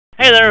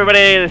Hey there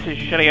everybody, this is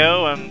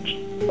Shadego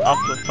and off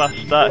to a fast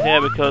start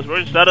here because we're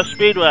in Stardust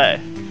Speedway.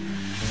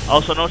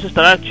 Also noticed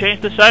that I've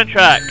changed the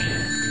soundtrack.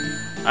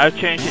 I've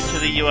changed it to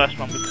the US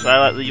one because I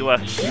like the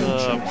US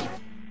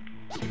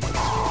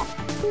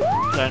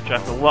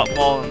soundtrack a lot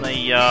more than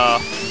the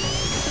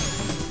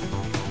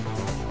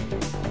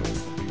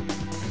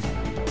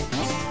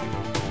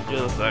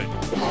other thing.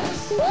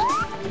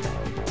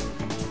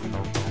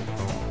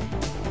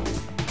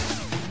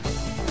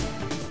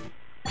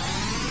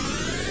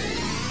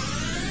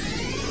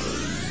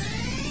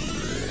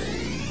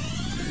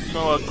 So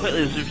I'll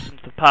quickly zoom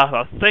into the path.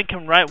 I think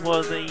I'm right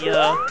where the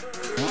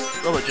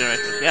robot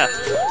generator is, yes.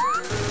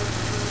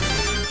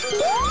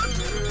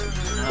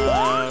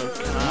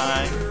 Can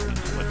I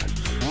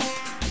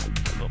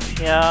go up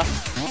here?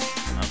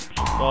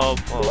 Whoa.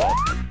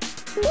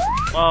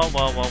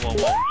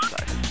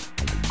 Nice.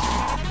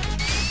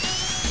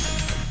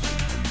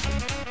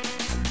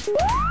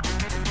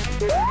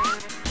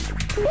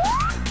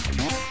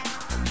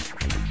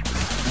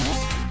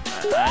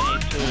 I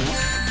need to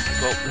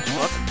go up this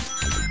one.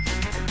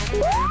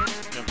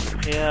 Jump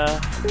up here.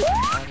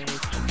 I need to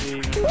be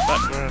in the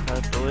background, I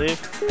believe.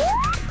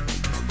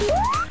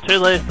 Too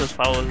late for this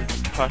power to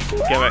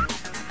get back.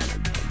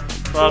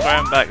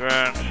 Foreground,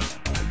 background.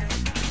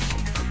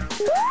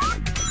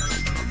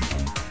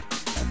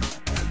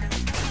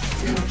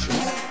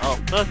 Oh,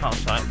 there's not a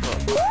sign, but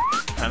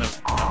kind of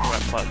not the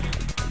right place.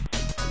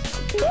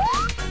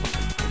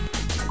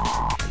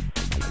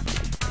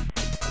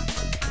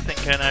 I think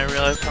I now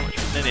realise how much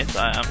of an idiot I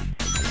am.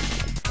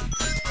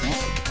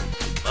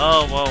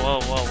 Oh, whoa.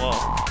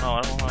 No,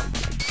 I don't want to.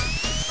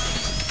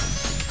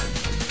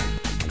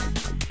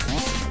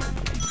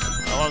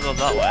 I want to go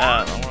that way. I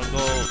want to go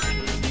to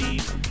the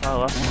far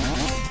left.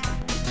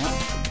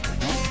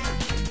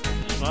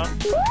 This one.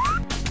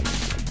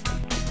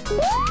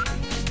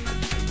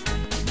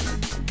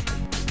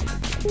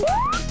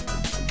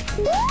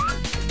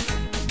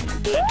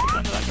 Did I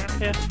put that ground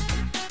here?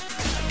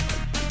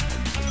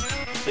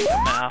 I think I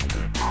might have to.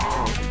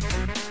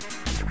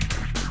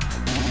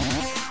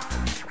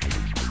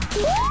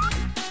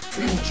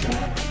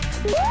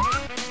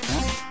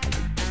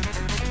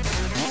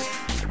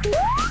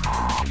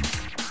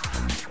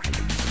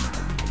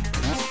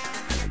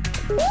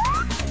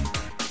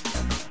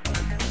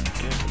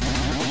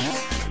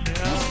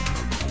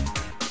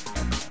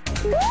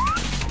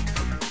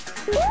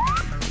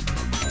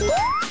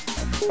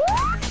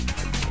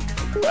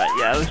 Right,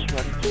 yeah, this is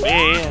running to me. I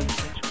need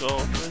to go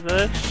through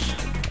this.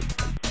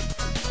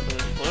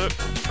 Loop.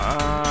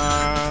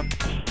 And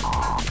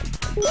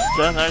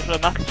then there's where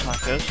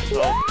Macintosh is,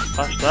 so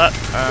past that,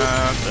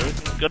 and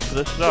everything's good for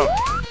this zone.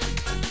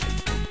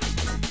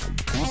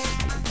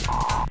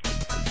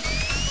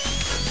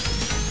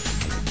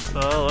 So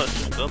let's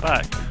just go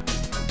back.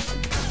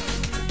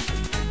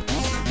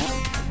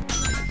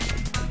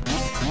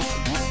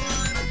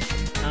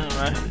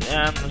 Alright, at the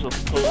end there's a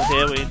puzzle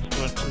here, we need to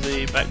go into the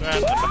background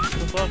and back to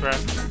the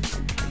foreground.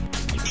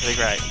 It's pretty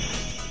great.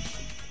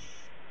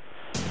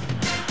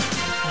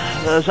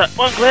 There's that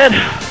one cleared.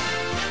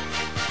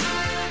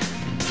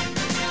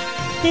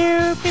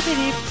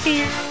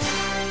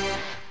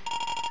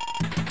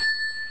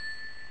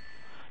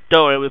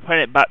 Don't worry, we're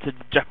playing it back to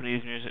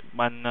Japanese music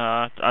when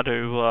I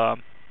do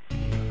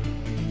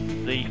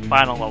the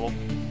final level.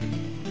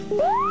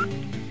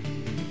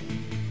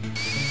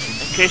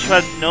 In case you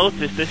hadn't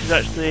noticed, this is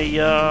actually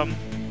when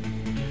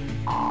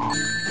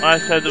I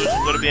said there was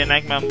going to be an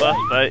Eggman boss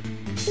fight.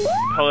 You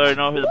probably already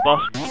know who the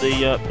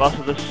boss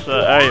of this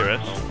area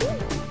is.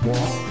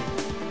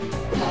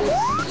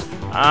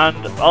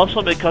 And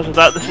also because of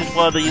that, this is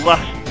where the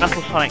last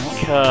Metal Sonic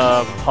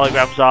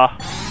holograms are.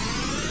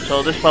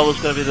 So this level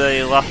is going to be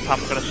the last time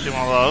we're going to see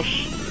one of those.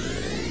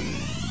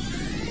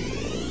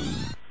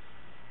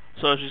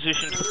 So as you zoom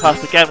into the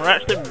path again, we're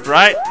actually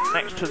right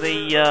next to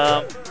the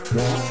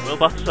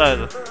robot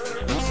side.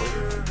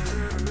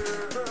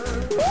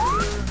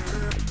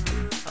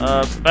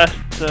 Best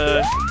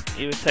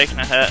even taking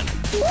a hit and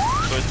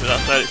going through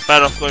that side. It's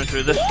better off going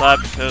through this side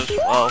because,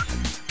 well,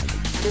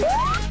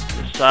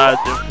 this side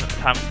is infinite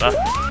times better.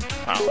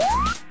 Wow.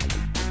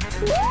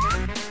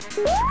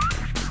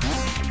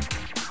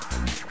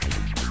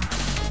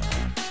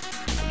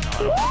 No, I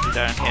don't want to be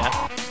down here.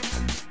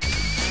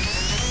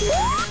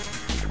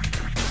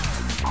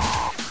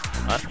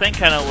 I think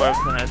I know where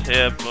everything is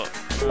here, but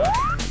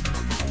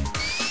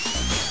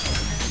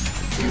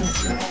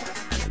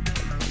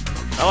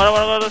I don't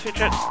want to go to the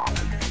future.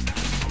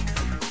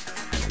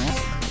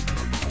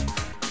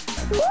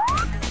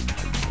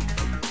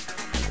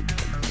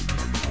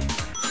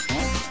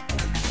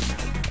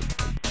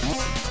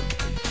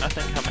 I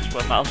think I missed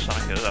where Metal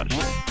Sonic is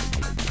actually.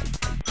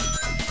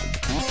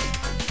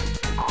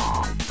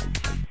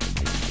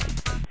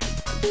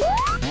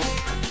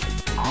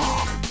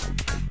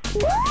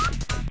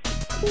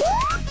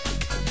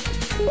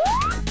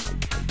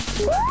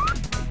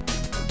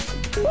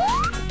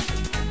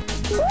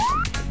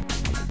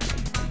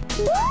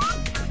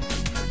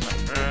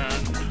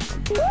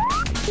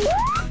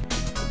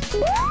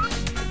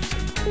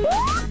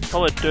 And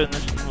probably doing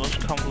this in the most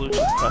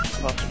convoluted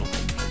fashion possible.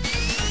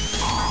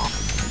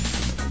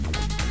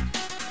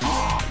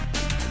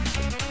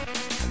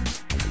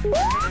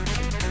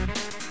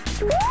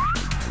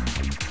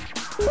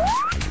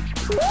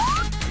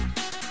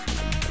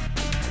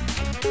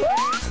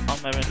 Or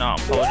maybe not,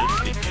 I'm probably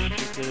just being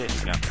stupid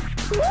again.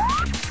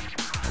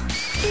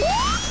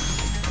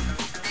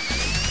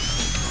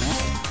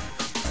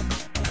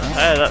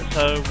 Hey, that's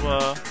how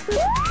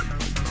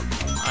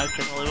I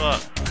generally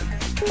work.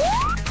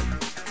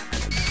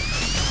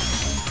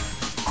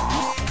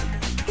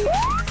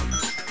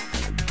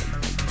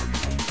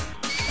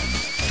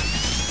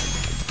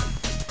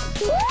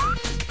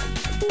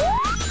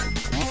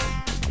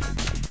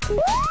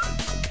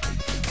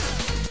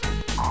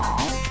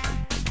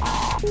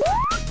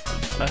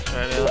 Best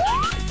idea, let's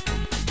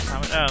just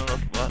calm it down a little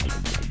bit.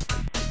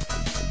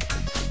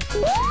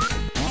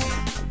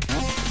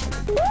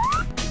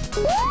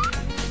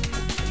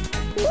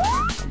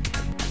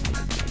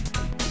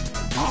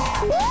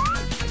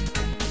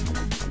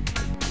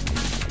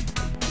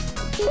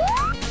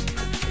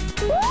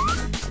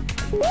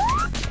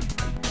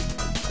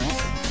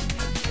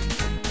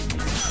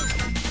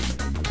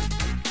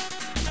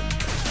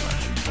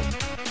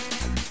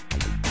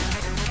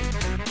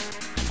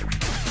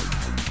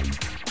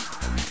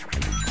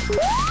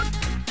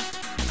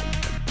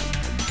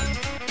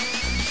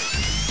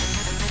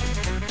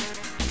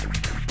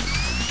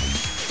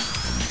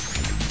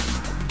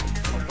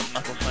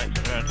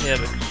 Around here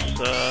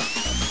because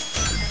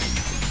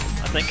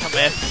I think I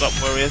may have forgotten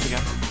where he is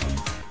again.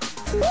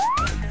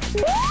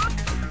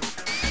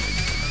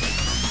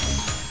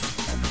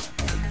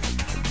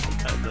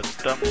 That's the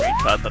dumb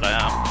retard that I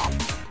am.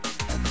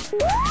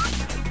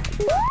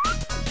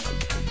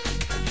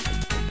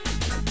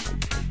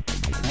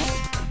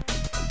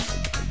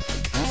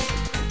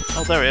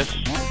 Oh, there he is.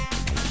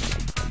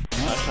 I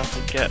just have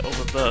to get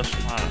over there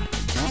somehow.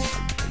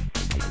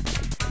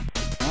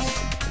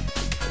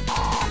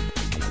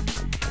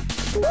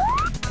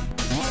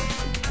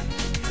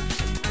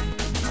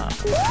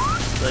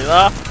 There you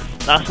are.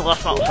 That's the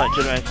last metal site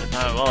generated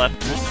now. Well, I've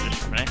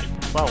just finished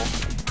this level.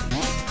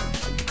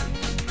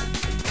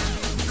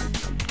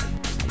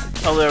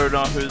 Probably already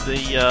know who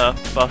the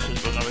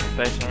bosses we're going to be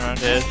facing around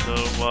here, so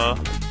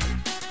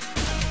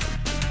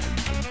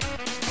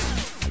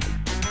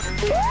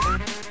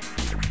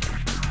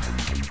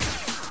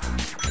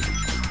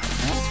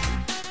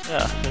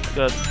yeah, seems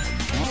good.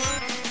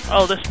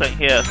 Oh, this thing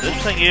here. So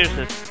this thing here is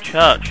a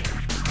church.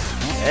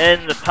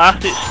 In the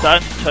past, it's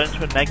starting to turn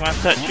into an Eggman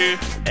statue.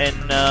 In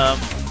the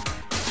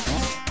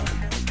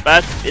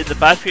bad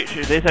future,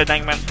 it is an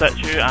Eggman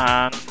statue,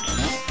 and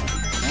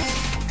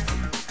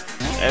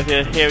if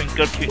you're here in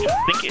good future, I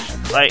think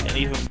it's like an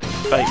even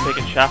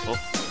bigger chapel,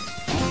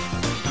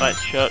 like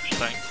church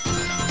thing.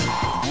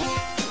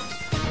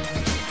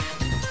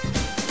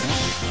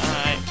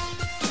 Alright,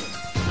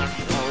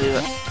 I'll leave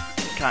it.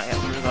 Can't get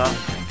through that.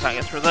 Can't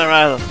get through there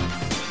either.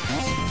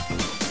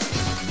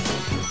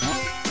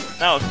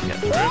 Now I can get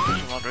through for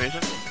some odd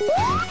reason.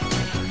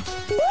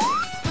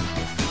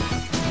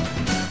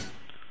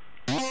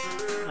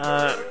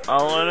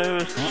 All I do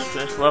is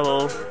this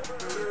level.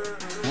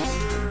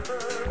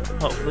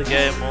 Hopefully the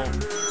game won't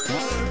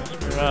mess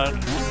me around.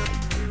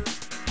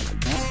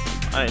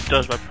 And it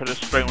does by putting a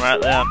spring right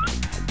at the end.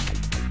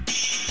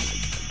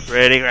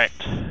 Really great.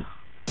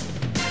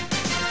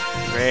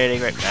 Really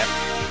great game.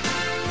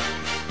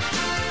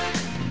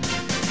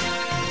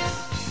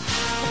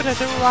 What can I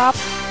do, Rob?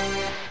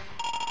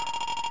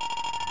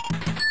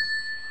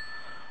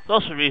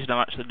 There's also a reason I'm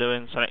actually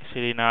doing Sonic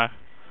CD now,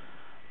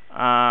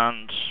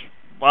 and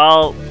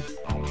well,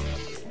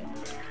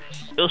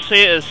 you'll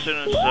see it as soon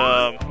as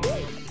well,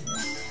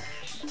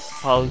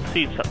 you'll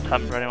see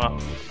September anyway.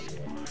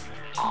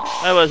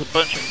 There was a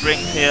bunch of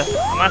rings here.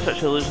 I might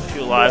actually lose a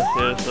few lives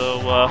here,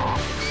 so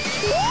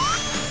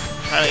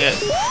trying to get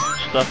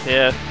stuff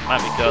here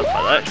might be good.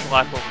 Like the extra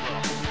life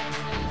overall.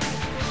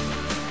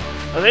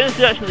 I think this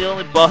is actually the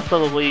only boss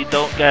level where you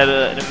don't get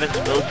an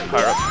invincibility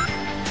power up.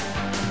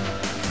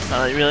 Not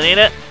that you really need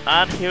it,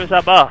 and here's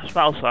our boss,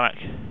 Metal Sonic.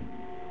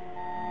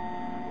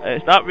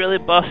 It's not really a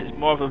boss, it's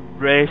more of a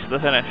race to the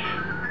finish.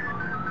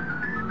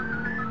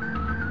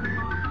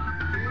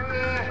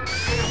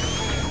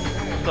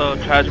 So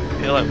charge your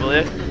computer like will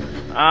you?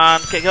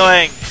 And get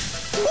going!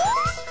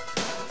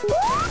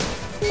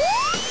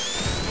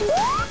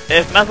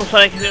 If Metal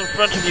Sonic is in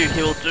front of you,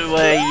 he will do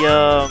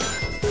a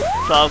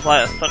sort of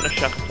like a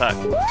Thundershock attack.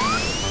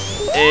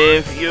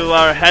 If you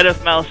are ahead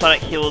of Metal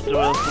Sonic, he will do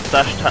a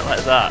dash attack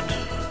like that.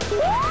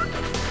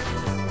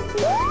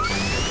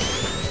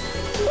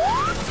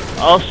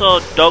 Also,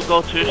 don't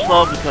go too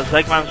slow because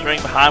Eggman's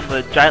running behind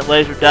with a giant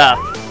laser death.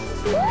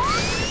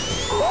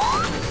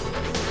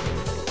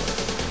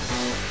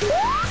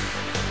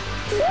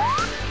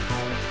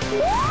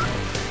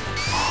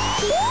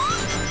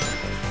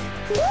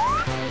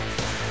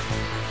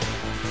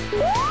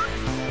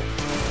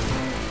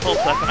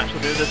 Hopefully I can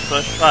actually do this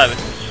first try,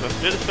 because if I can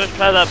do this first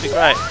try, that'd be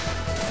great.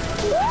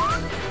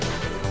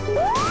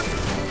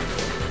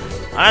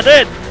 And I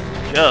did!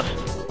 just.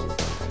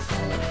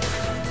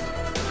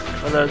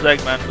 And there's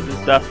Eggman with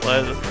his death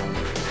laser.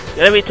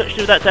 Whenever you touch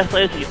with that death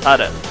laser, you've had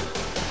it.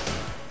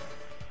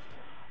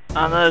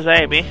 And there's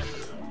Amy.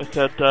 We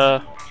could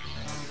let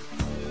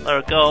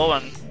her go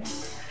and,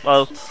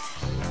 well,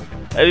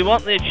 if you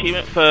want the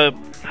achievement for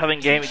having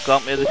Gaming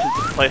Gauntlet, this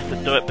is the place to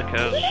do it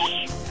because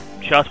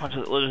she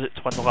automatically loses it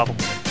to 20 level.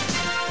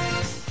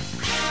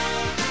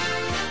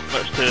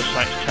 Much to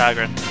Sonic's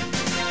chagrin.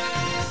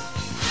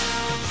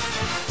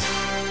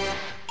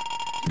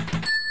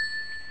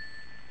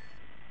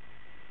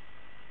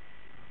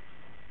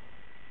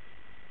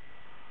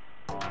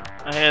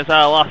 And here's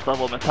our last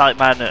level, Metallic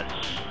Madness.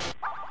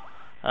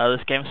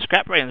 This game's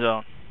Scrap Brain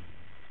Zone,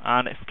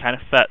 and it kind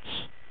of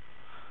fits.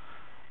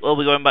 We'll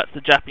be going back to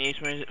the Japanese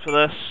music for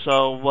this,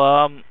 so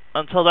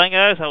until then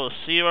guys, I will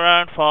see you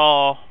around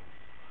for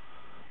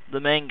the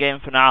main game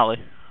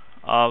finale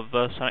of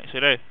Sonic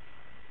CD.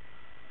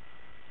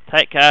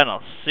 Take care and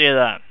I'll see you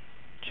then.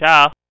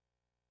 Ciao!